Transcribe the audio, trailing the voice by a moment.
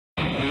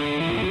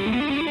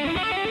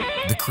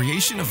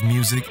creation of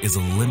music is a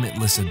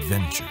limitless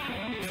adventure.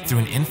 Through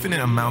an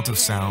infinite amount of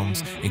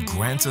sounds, it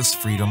grants us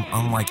freedom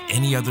unlike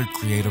any other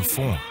creative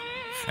form.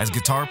 As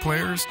guitar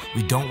players,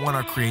 we don't want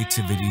our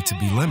creativity to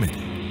be limited.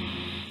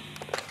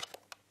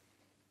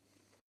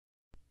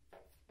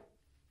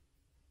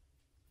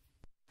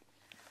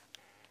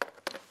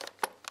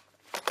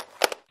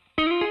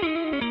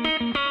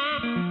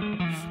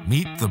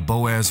 Meet the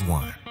Boaz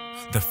One,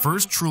 the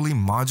first truly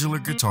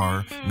modular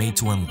guitar made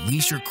to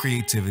unleash your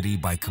creativity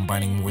by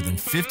combining more than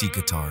 50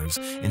 guitars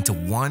into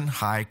one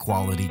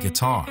high-quality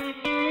guitar.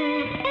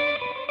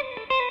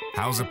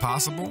 How's it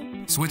possible?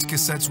 Switch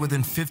cassettes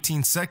within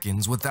 15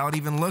 seconds without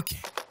even looking.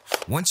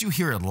 Once you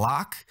hear it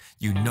lock,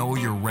 you know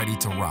you're ready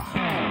to rock.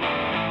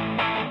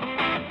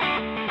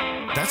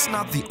 That's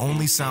not the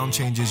only sound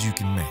changes you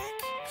can make.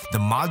 The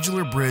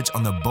modular bridge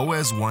on the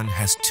Boaz One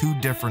has two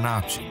different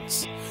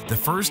options. The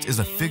first is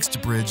a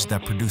fixed bridge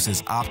that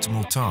produces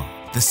optimal tone.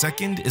 The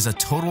second is a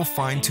total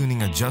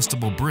fine-tuning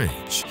adjustable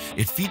bridge.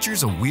 It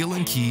features a wheel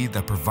and key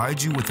that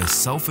provides you with a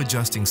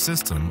self-adjusting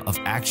system of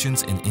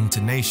actions and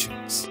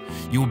intonations.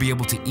 You will be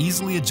able to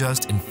easily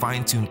adjust and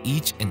fine-tune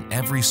each and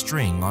every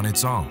string on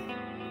its own.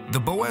 The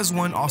Boaz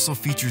One also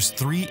features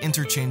 3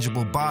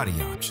 interchangeable body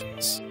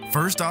options.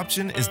 First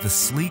option is the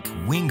sleek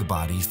wing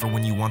body for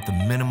when you want the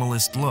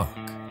minimalist look.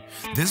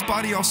 This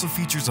body also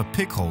features a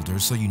pick holder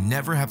so you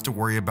never have to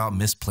worry about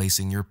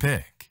misplacing your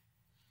pick.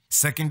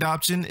 Second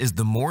option is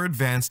the more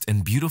advanced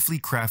and beautifully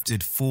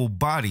crafted full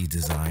body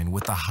design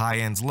with a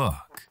high-end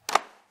look.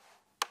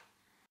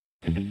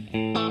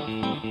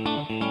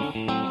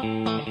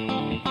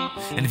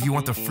 And if you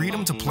want the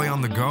freedom to play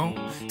on the go,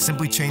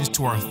 simply change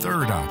to our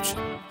third option,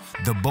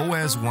 the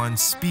Boaz One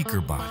speaker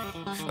body.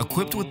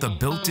 Equipped with a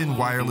built-in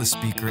wireless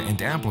speaker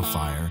and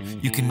amplifier,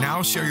 you can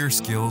now share your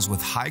skills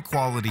with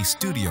high-quality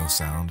studio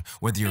sound,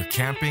 whether you're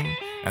camping,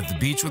 at the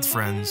beach with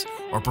friends,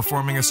 or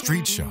performing a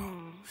street show.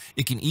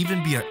 It can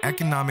even be an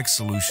economic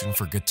solution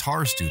for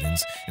guitar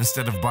students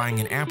instead of buying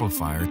an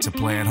amplifier to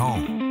play at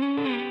home.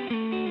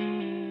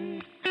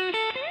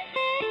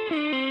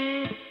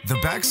 The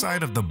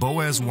backside of the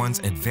Boaz One's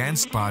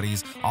advanced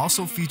bodies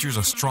also features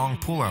a strong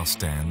pull-out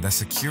stand that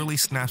securely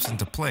snaps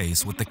into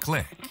place with a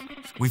click.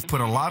 We've put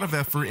a lot of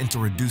effort into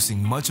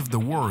reducing much of the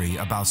worry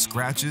about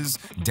scratches,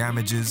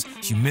 damages,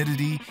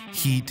 humidity,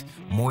 heat,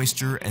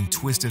 moisture, and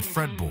twisted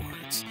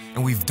fretboards.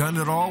 And we've done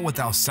it all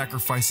without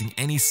sacrificing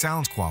any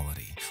sound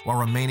quality, while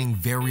remaining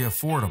very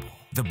affordable.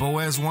 The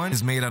Boaz One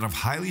is made out of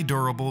highly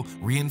durable,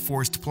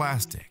 reinforced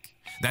plastic.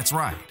 That's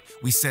right,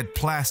 we said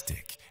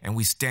plastic, and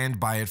we stand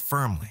by it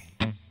firmly.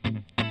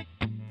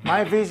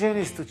 My vision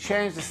is to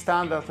change the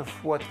standard of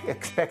what's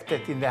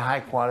expected in the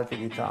high-quality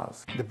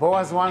guitars. The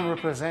Boaz One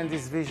represents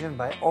this vision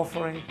by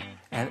offering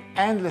an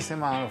endless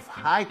amount of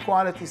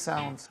high-quality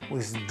sounds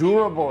with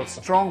durable,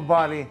 strong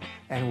body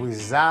and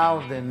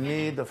without the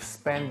need of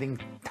spending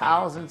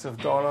thousands of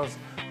dollars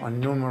on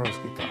numerous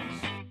guitars.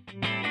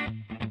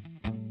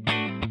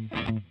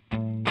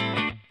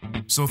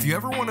 So if you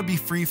ever want to be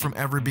free from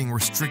ever being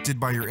restricted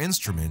by your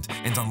instrument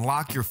and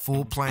unlock your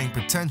full playing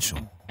potential,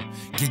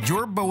 get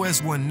your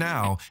Boaz One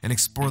now and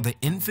explore the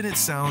infinite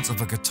sounds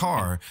of a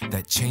guitar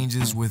that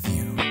changes with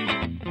you.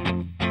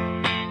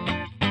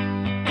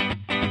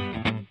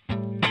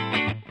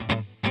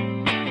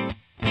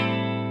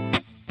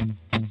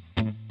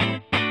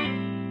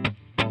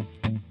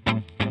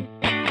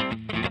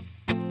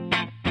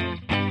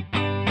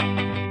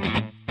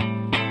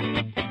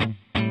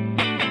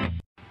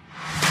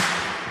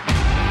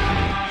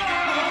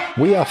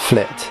 We are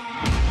Flit,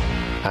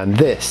 and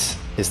this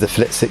is the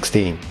Flit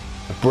 16.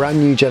 A brand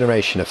new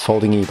generation of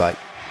folding e-bike.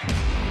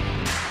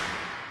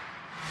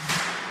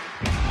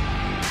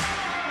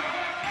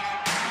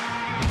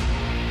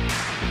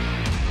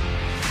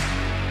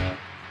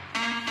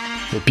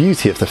 The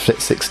beauty of the Flit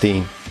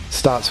 16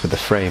 starts with the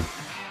frame.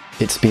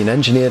 It's been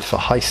engineered for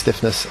high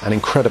stiffness and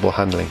incredible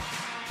handling,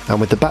 and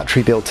with the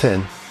battery built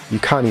in, you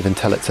can't even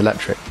tell it's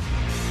electric.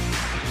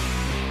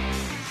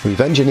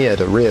 We've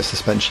engineered a rear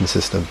suspension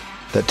system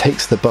that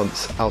takes the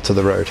bumps out of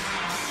the road.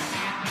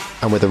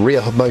 And with a rear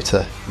hub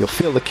motor, you'll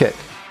feel the kick,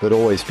 but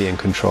always be in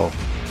control.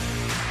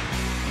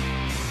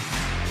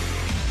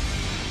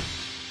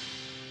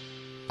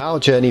 Our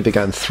journey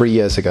began 3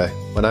 years ago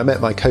when I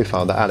met my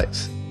co-founder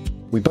Alex.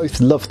 We both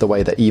love the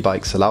way that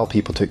e-bikes allow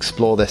people to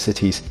explore their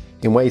cities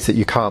in ways that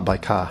you can't by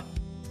car.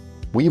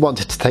 We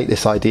wanted to take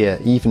this idea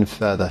even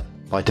further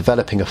by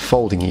developing a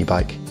folding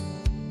e-bike.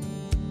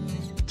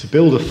 To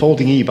build a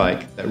folding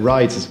e-bike that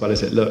rides as well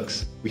as it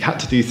looks, we had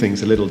to do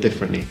things a little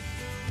differently.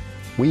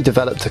 We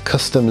developed a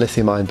custom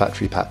lithium-ion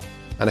battery pack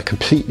and a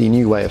completely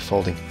new way of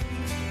folding.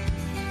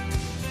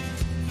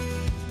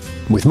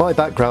 With my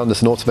background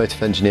as an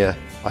automotive engineer,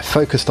 I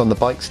focused on the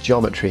bike's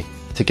geometry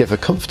to give a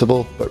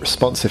comfortable but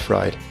responsive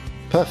ride,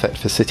 perfect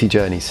for city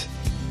journeys.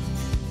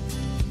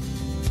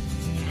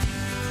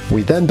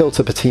 We then built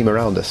up a team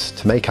around us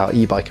to make our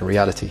e-bike a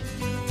reality.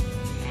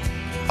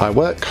 I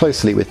worked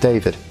closely with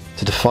David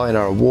to define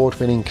our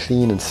award-winning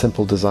clean and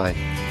simple design.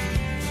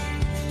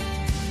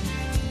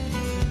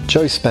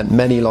 Joe spent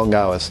many long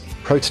hours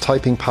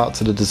prototyping parts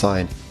of the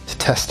design to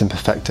test and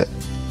perfect it.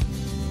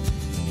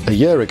 A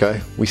year ago,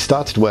 we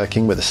started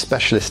working with a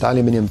specialist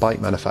aluminium bike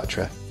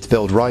manufacturer to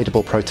build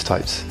rideable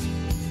prototypes.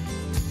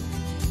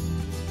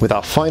 With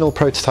our final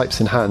prototypes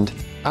in hand,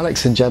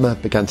 Alex and Gemma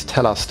began to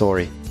tell our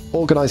story,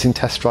 organising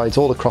test rides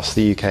all across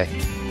the UK.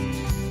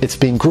 It's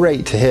been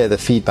great to hear the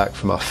feedback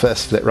from our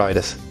first Flit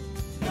riders.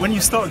 When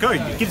you start going,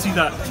 it gives you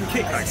that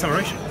kick, that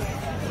acceleration.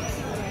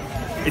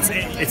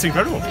 It's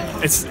incredible.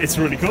 It's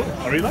really cool.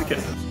 I really like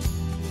it.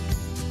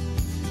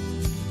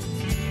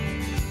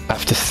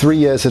 After 3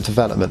 years of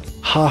development,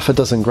 half a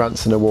dozen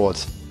grants and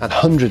awards, and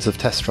hundreds of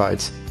test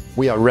rides,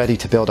 we are ready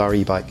to build our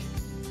e-bike.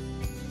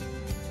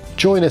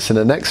 Join us in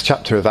the next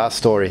chapter of our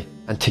story,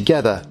 and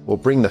together we'll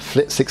bring the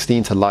Flit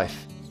 16 to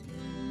life.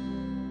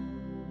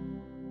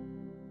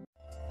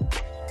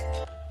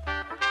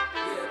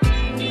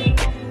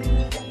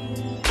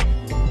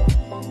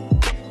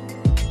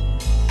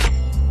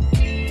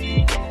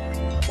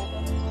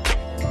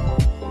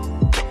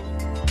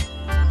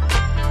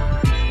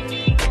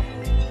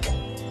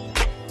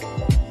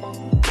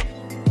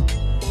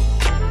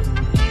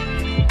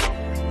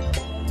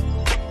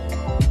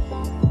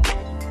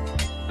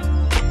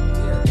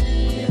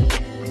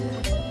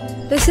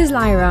 This is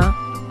LYRA,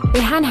 the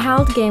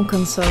handheld game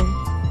console.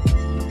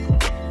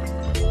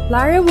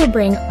 LYRA will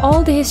bring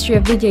all the history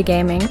of video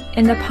gaming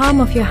in the palm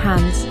of your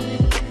hands.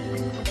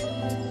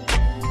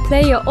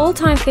 Play your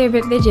all-time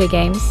favorite video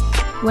games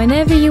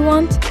whenever you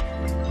want,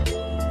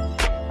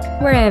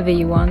 wherever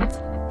you want.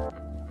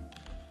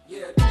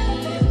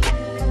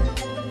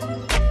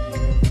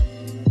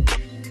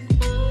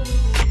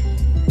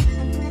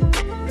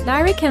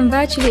 LYRA can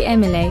virtually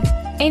emulate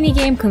any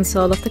game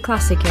console of the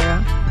classic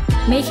era,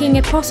 making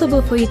it possible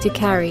for you to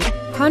carry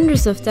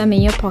hundreds of them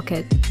in your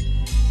pocket.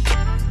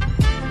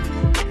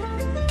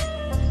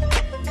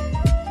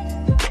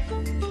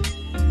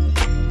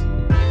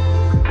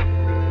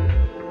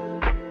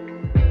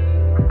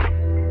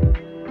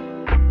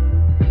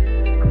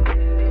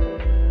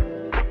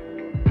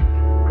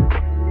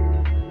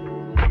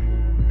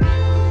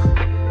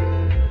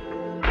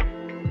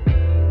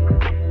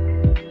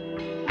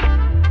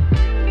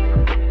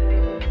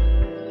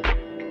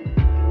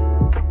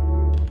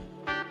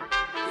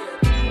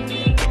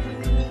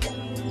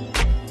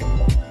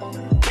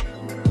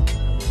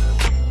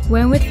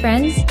 When with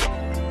friends,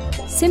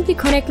 simply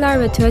connect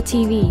LYRA to a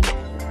TV,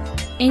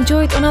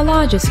 enjoy it on a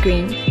larger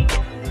screen,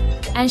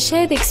 and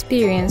share the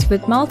experience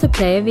with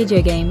multiplayer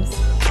video games.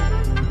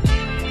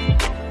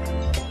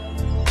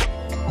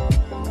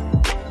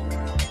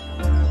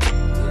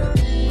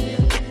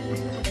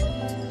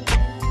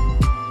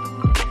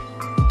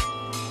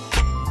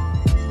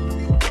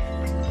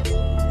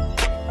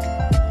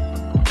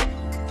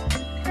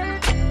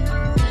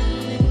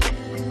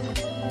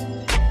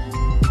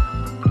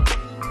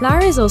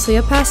 LYRA is also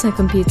your personal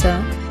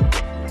computer.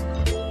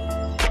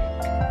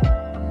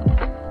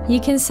 You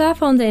can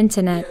surf on the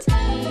internet,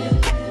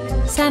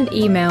 send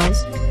emails,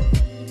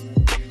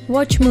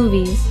 watch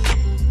movies,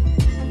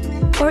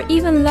 or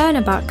even learn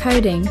about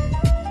coding.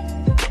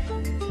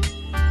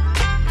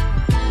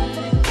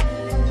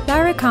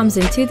 LYRA comes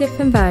in 2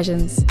 different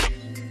versions.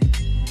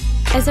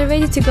 As a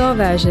ready-to-go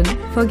version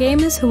for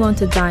gamers who want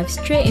to dive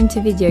straight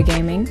into video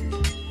gaming,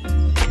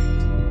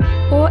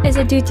 or as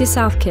a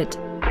do-it-yourself kit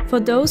for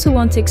those who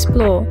want to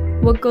explore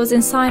what goes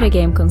inside a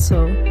game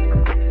console.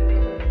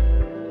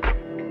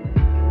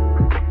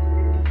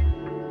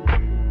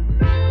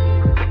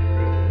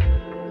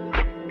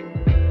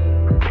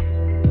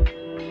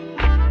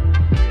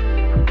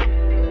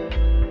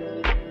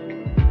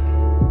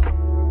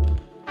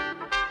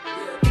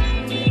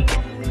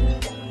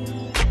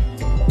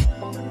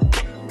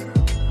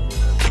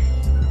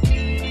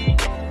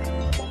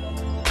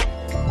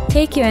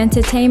 Take your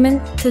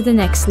entertainment to the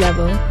next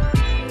level.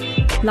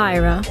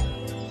 LYRA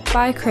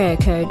by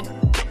Creator Code.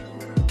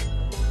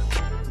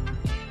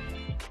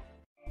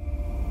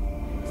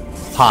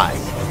 Hi,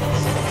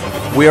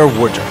 we are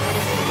Woojer.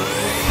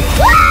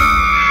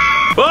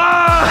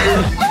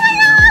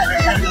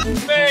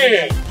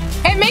 Man!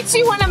 It makes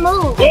you want to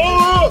move.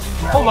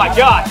 Oh my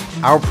god!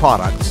 Our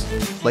products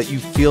let you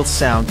feel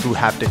sound through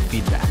haptic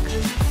feedback.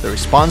 The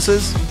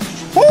responses?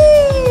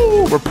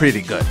 Woo! Were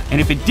pretty good.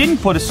 And if it didn't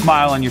put a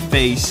smile on your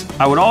face,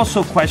 I would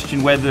also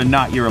question whether or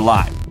not you're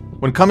alive.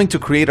 When coming to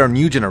create our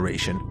new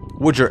generation,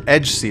 Woojer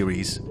Edge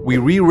series, we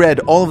reread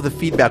all of the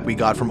feedback we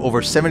got from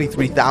over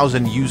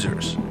 73,000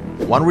 users.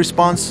 One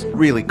response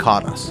really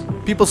caught us.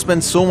 People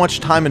spend so much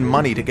time and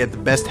money to get the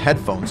best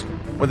headphones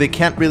when they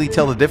can't really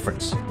tell the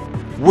difference.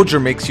 Woojer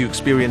makes you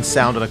experience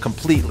sound on a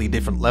completely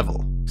different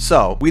level.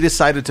 So, we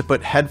decided to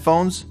put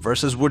headphones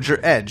versus Woojer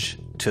Edge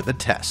to the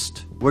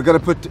test. We're gonna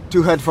put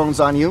 2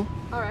 headphones on you,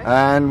 Alright.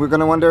 and we're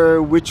gonna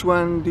wonder which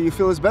one do you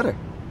feel is better.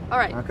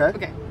 Alright. Okay?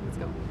 Okay, let's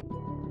go.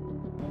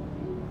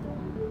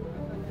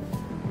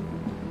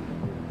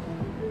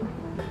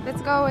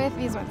 Let's go with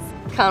these ones.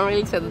 Can't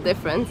really tell the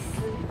difference.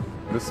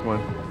 This one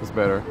is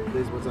better.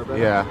 These ones are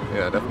better? Yeah,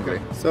 definitely.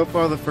 So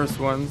far the first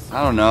ones,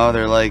 I don't know,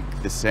 they're like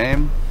the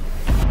same.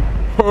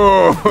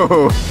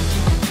 Oh!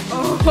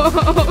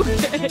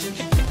 Okay.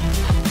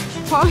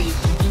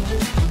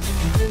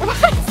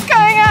 What's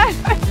going on?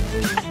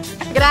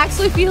 I can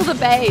actually feel the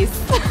bass.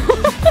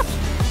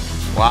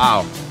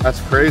 Wow,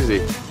 that's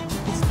crazy.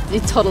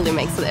 It totally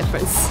makes a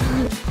difference.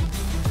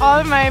 All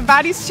of my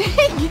body's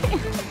shaking.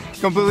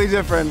 Completely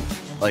different.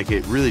 Like,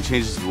 it really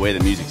changes the way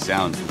the music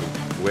sounds,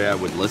 the way I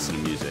would listen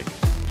to music.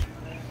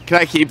 Can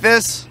I keep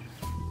this?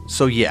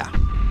 So yeah,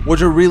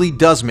 Woojer really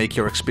does make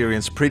your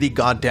experience pretty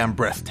goddamn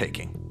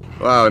breathtaking.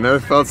 Wow, never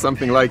felt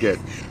something like it.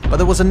 But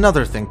there was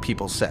another thing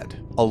people said.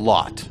 A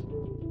lot.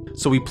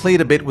 So we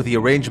played a bit with the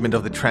arrangement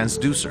of the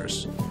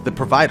transducers, the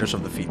providers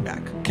of the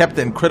feedback, kept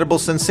the incredible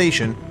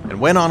sensation, and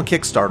went on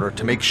Kickstarter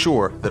to make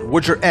sure that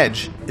Woojer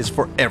Edge is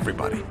for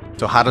everybody.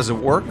 So how does it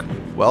work?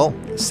 Well,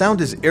 sound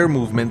is air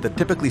movement that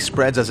typically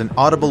spreads as an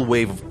audible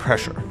wave of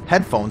pressure.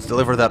 Headphones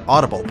deliver that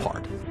audible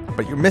part,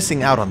 but you're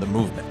missing out on the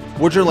movement.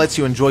 Woojer lets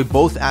you enjoy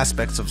both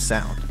aspects of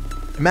sound.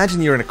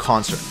 Imagine you're in a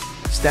concert,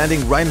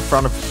 standing right in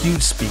front of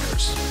huge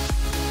speakers.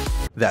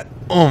 That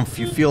oomph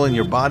you feel in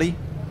your body,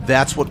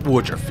 that's what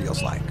Woojer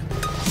feels like.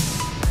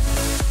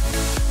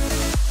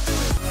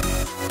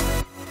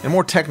 In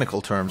more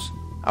technical terms,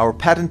 our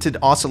patented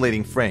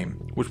oscillating frame,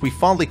 which we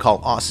fondly call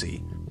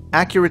Aussie,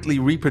 accurately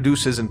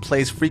reproduces and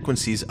plays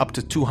frequencies up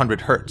to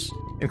 200 Hz,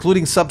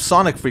 including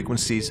subsonic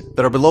frequencies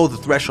that are below the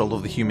threshold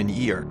of the human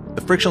ear.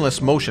 The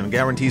frictionless motion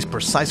guarantees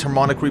precise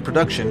harmonic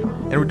reproduction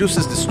and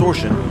reduces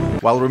distortion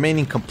while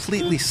remaining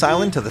completely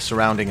silent to the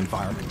surrounding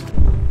environment.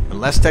 In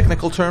less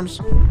technical terms,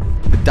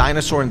 the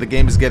dinosaur in the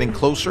game is getting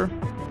closer.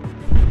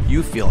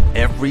 You feel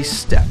every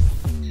step.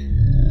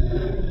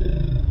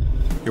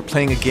 You're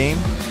playing a game,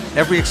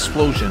 every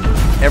explosion,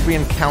 every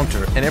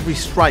encounter, and every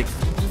strike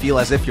feel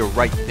as if you're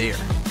right there.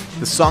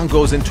 The song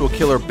goes into a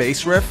killer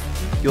bass riff,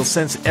 you'll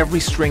sense every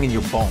string in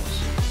your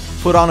bones.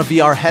 Put on a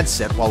VR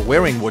headset while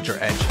wearing Woojer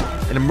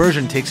Edge, and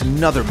immersion takes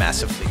another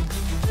massive leap.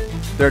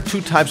 There are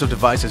two types of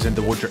devices in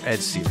the Woojer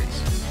Edge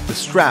series. The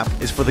strap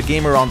is for the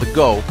gamer on the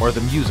go or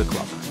the music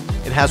lover.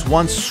 It has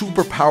one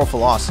super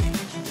powerful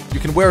Aussie. You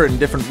can wear it in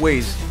different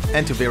ways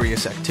and to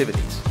various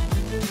activities.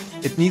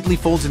 It neatly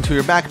folds into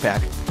your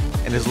backpack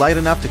and is light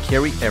enough to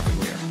carry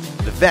everywhere.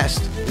 The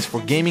vest is for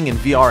gaming and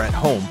VR at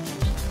home,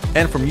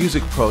 and for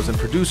music pros and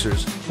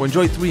producers who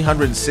enjoy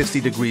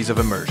 360 degrees of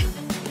immersion.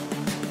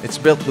 It's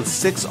built with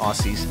 6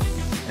 Aussies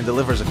and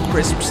delivers a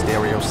crisp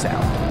stereo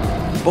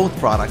sound. Both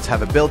products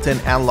have a built-in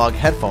analog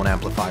headphone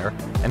amplifier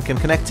and can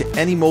connect to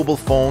any mobile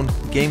phone,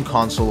 game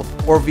console,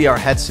 or VR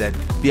headset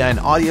via an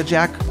audio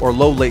jack or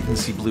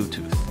low-latency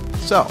Bluetooth.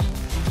 So,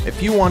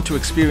 if you want to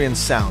experience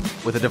sound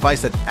with a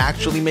device that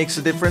actually makes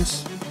a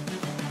difference,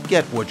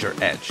 get Woojer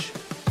Edge.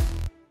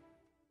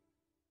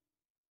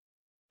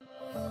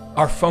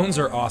 Our phones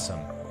are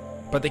awesome,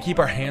 but they keep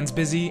our hands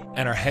busy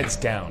and our heads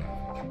down.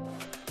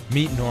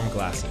 Meet Norm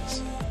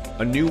Glasses.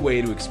 A new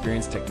way to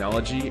experience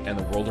technology and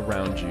the world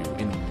around you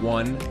in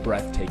one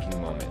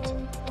breathtaking moment.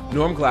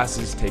 Norm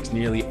Glasses takes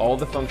nearly all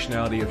the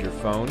functionality of your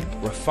phone,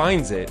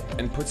 refines it,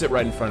 and puts it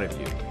right in front of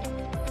you.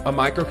 A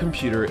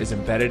microcomputer is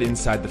embedded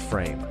inside the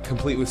frame,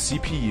 complete with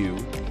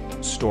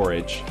CPU,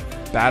 storage,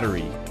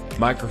 battery,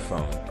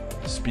 microphone,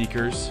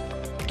 speakers,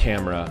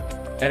 camera,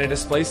 and a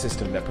display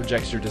system that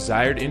projects your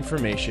desired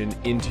information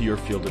into your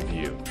field of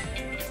view.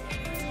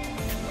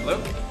 Hello?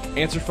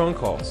 Answer phone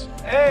calls.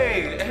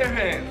 Hey,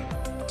 Aaron!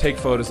 Take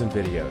photos and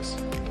videos.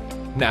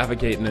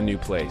 Navigate in a new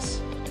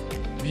place.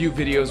 View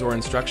videos or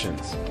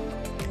instructions.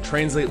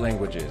 Translate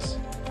languages.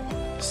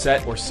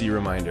 Set or see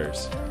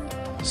reminders.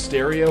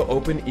 Stereo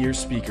open-ear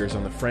speakers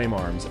on the frame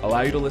arms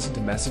allow you to listen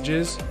to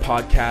messages,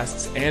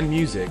 podcasts, and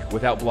music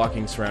without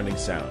blocking surrounding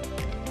sound.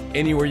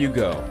 Anywhere you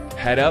go,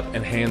 head up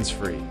and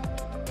hands-free.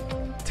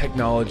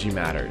 Technology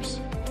matters.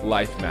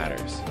 Life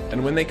matters.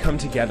 And when they come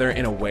together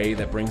in a way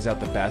that brings out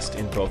the best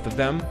in both of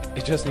them,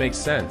 it just makes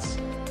sense.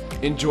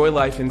 Enjoy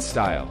life in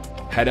style.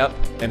 Head up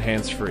and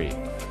hands-free.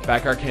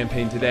 Back our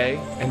campaign today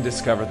and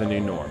discover the new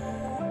norm.